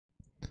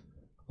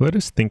Let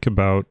us think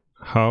about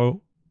how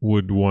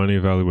would one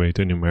evaluate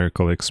a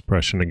numerical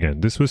expression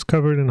again. This was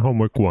covered in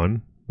homework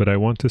 1, but I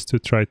want us to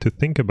try to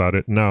think about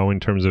it now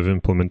in terms of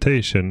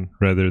implementation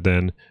rather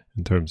than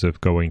in terms of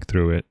going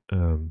through it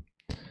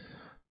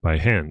by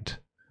hand.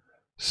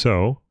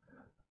 So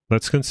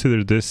let's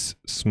consider this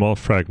small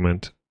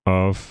fragment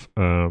of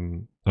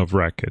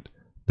racket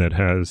that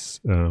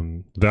has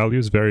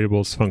values,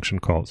 variables, function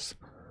calls,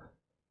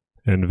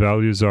 and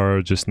values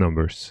are just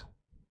numbers,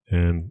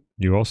 and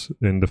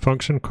the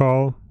function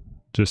call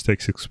just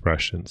takes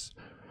expressions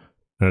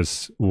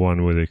as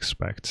one would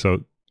expect.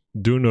 So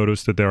do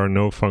notice that there are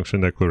no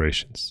function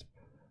declarations,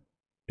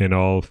 and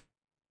all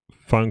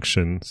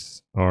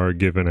functions are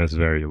given as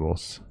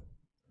variables,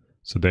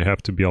 so they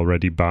have to be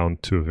already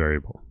bound to a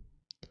variable.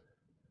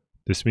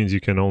 This means you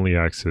can only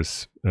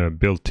access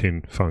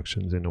built-in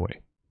functions in a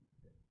way.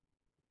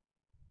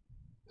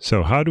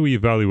 So how do we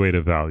evaluate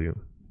a value?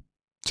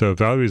 So a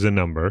value is a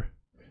number,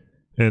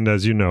 and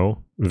as you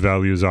know,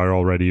 values are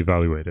already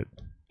evaluated.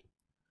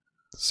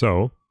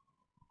 So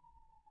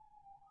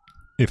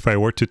if I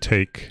were to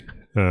take,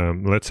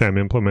 let's say I'm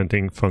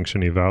implementing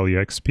function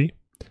evaluexp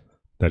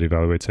that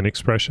evaluates an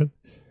expression,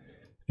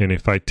 and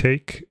if I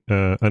take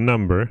a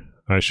number,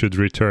 I should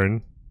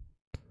return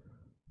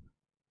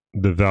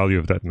the value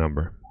of that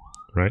number,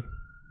 right?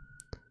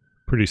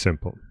 Pretty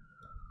simple.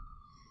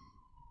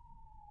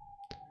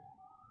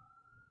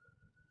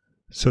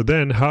 So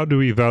then how do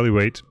we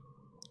evaluate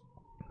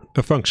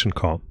a function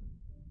call?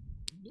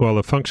 Well,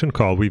 a function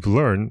call, we've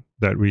learned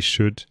that we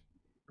should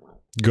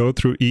go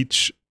through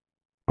each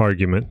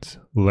argument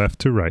left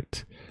to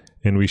right,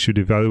 and we should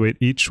evaluate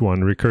each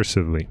one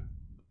recursively,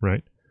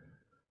 right?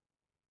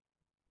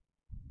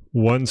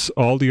 Once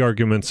all the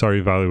arguments are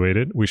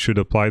evaluated, we should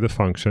apply the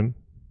function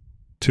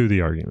to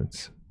the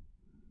arguments.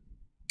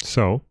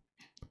 So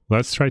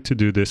let's try to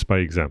do this by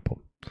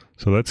example.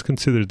 So let's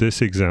consider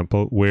this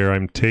example where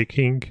I'm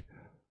taking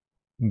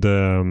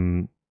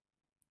the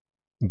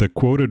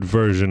quoted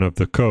version of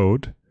the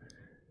code,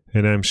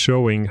 and I'm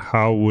showing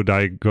how would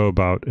I go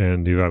about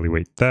and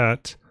evaluate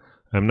that.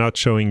 I'm not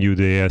showing you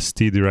the AST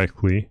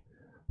directly,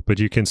 but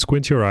you can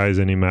squint your eyes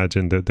and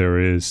imagine that there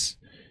is,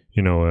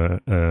 you know,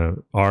 a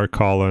R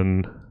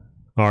colon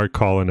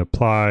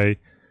apply,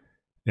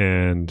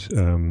 and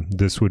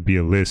this would be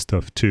a list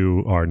of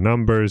 2 R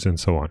numbers and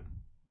so on.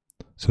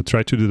 So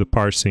try to do the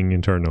parsing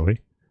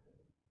internally.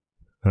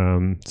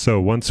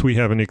 So once we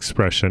have an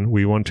expression,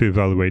 we want to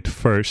evaluate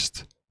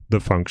first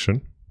the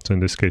function, so in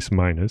this case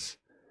minus,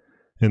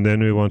 and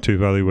then we want to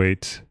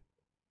evaluate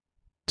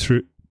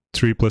 3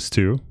 plus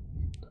 2,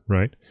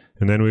 right?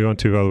 And then we want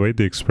to evaluate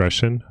the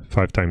expression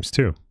 5 times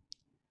 2.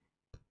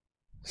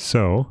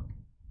 So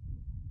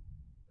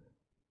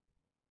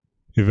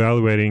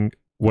evaluating,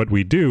 what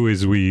we do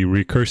is we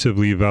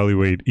recursively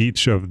evaluate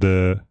each of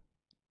the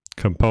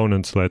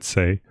components, let's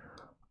say,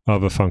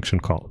 of a function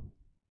call.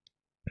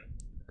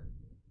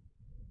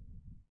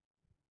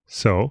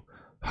 So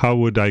how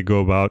would I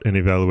go about and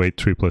evaluate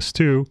 3 plus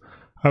 2?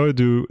 I would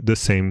do the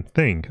same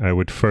thing. I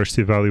would first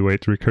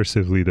evaluate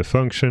recursively the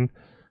function,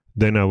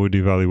 then I would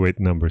evaluate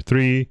number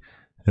 3,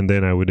 and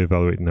then I would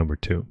evaluate number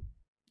 2.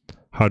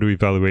 How do we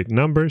evaluate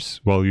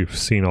numbers? Well, you've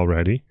seen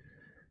already.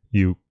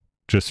 You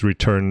just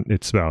return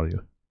its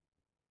value.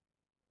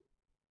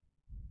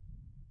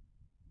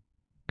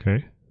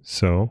 Okay,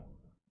 so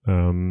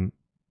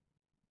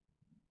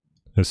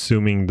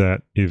assuming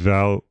that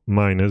eval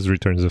minus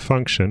returns a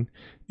function,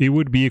 it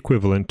would be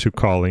equivalent to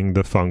calling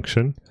the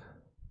function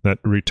that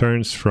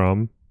returns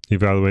from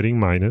evaluating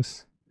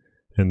minus,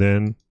 and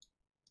then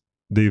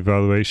the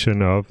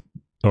evaluation of,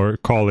 or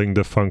calling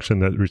the function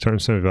that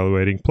returns from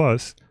evaluating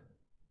plus,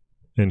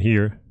 and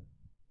here,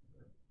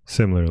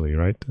 similarly,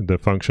 right? The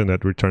function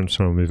that returns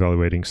from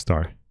evaluating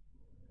star.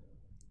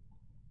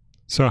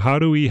 So how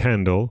do we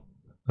handle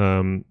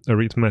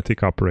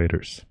arithmetic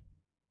operators?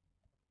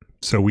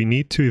 So we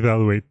need to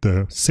evaluate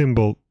the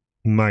symbol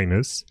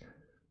minus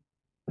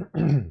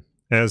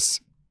as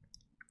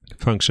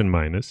function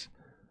minus,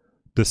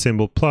 the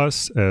symbol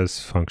plus as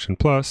function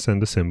plus,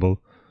 and the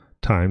symbol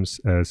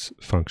times as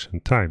function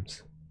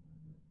times.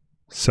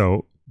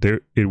 So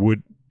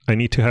I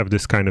need to have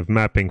this kind of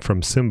mapping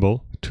from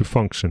symbol to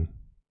function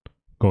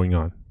going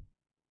on,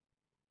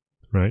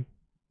 right?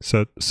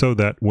 So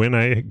that when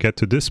I get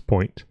to this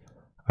point,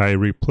 I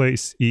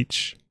replace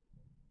each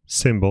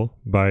symbol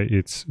by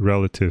its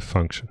relative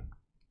function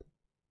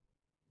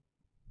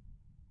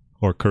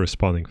or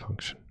corresponding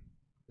function.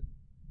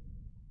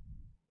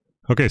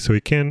 Okay, so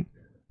we can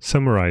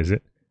summarize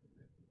it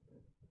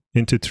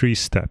into 3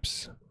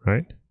 steps,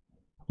 right?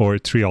 Or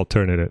 3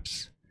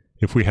 alternatives.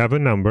 If we have a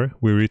number,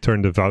 we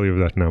return the value of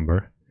that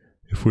number.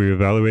 If we're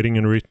evaluating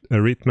an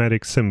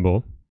arithmetic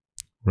symbol,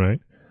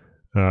 right?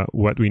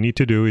 What we need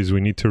to do is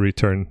we need to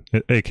return,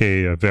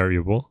 aka a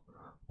variable.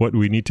 What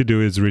we need to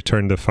do is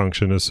return the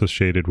function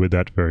associated with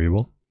that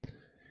variable.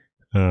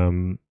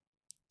 And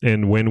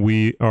when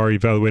we are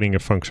evaluating a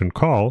function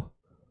call,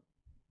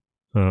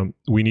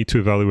 we need to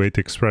evaluate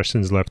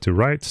expressions left to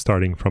right,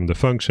 starting from the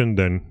function,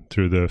 then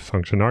through the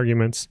function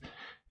arguments,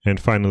 And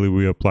finally,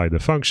 we apply the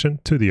function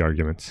to the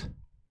arguments.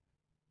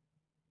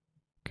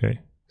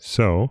 Okay,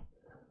 so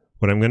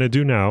what I'm going to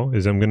do now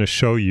is I'm going to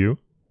show you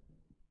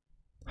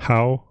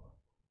how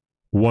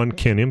one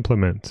can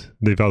implement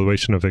the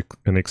evaluation of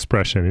an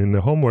expression. In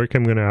the homework,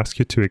 I'm going to ask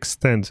you to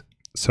extend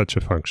such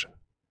a function.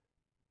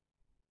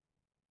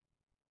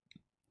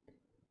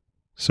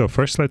 So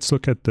first, let's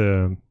look at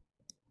the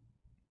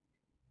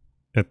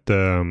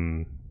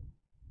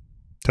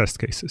test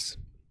cases.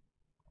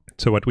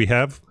 So what we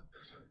have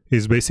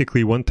is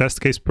basically one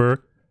test case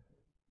per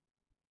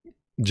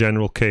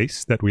general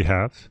case that we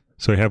have.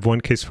 So we have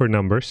one case for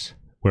numbers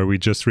where we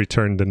just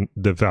return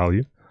the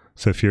value.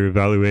 So if you're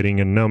evaluating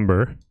a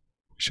number,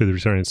 we should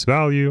return its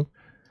value.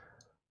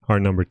 Our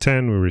number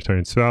 10, we return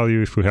its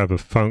value. If we have a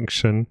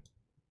function,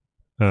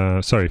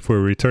 if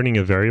we're returning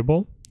a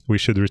variable, we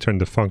should return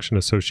the function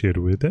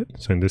associated with it.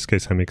 So in this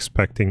case, I'm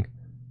expecting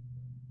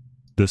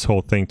this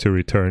whole thing to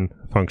return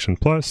function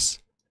plus.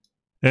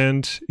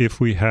 And if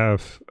we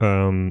have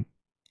an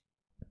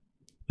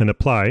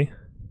apply,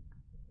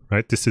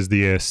 right? This is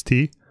the AST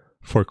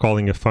for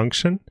calling a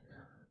function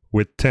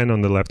with 10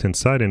 on the left-hand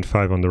side and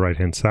 5 on the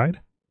right-hand side.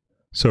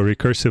 So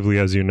recursively,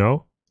 as you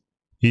know,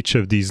 each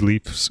of these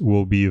leaves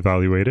will be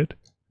evaluated.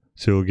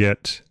 So you'll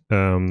get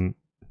 5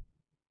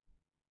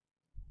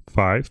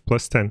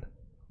 plus 10,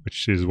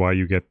 which is why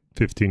you get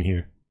 15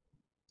 here.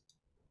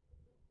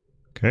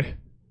 Okay,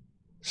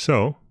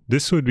 so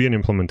this would be an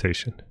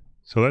implementation.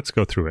 So let's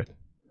go through it.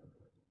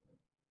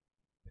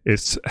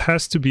 It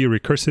has to be a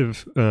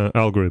recursive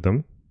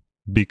algorithm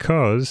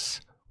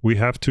because we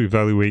have to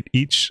evaluate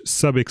each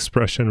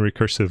sub-expression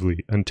recursively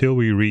until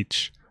we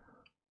reach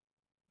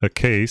a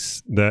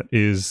case that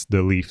is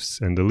the leaves.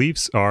 And the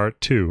leaves are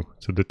two.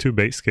 So the two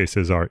base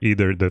cases are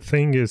either the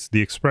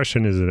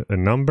expression is a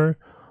number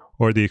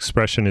or the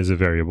expression is a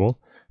variable.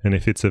 And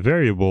if it's a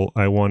variable,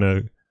 I want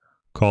to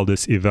call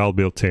this eval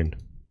built-in.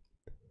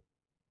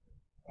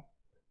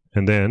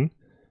 And then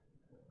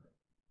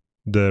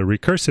the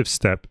recursive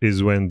step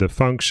is when the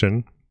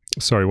function,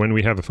 when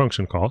we have a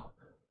function call,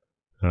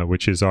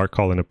 which is our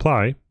call and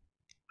apply.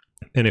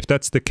 And if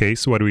that's the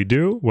case, what do we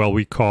do? Well,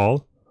 we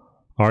call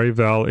our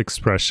eval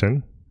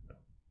expression,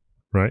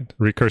 right?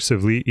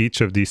 Recursively, each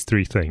of these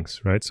three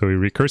things, right? So we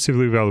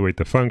recursively evaluate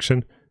the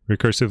function,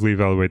 recursively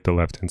evaluate the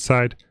left-hand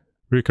side,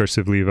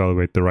 recursively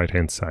evaluate the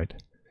right-hand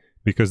side.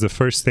 Because the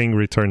first thing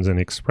returns an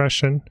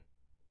expression,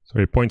 so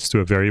it points to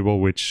a variable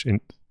which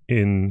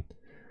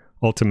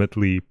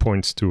ultimately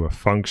points to a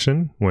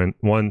function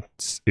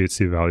once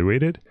it's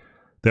evaluated.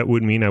 That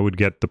would mean I would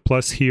get the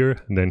plus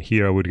here, and then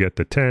here I would get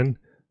the 10,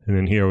 and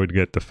then here I would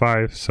get the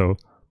 5, so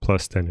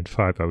plus 10 and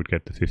 5, I would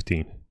get the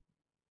 15.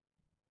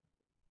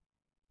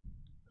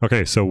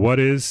 Okay, so what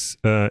is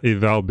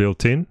eval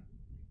built-in?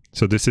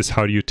 So this is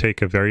how you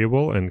take a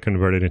variable and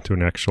convert it into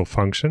an actual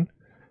function.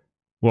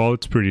 Well,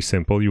 it's pretty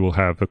simple. You will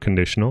have a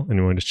conditional, and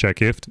you want to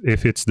check if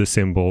it's the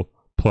symbol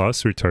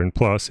plus, return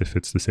plus. If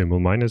it's the symbol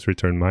minus,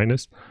 return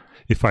minus.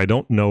 If I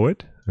don't know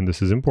it, and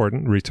this is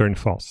important, return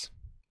false.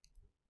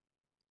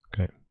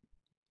 Okay,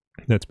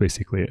 that's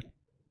basically it.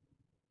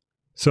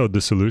 So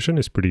the solution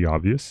is pretty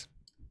obvious.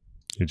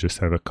 You just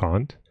have a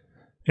cont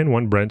and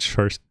one branch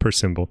per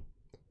symbol.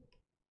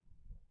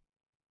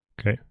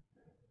 Okay.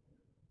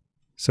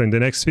 So in the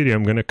next video,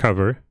 I'm going to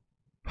cover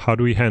how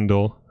do we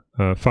handle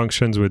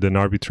functions with an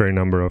arbitrary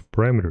number of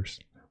parameters,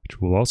 which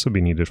will also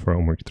be needed for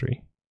homework 3.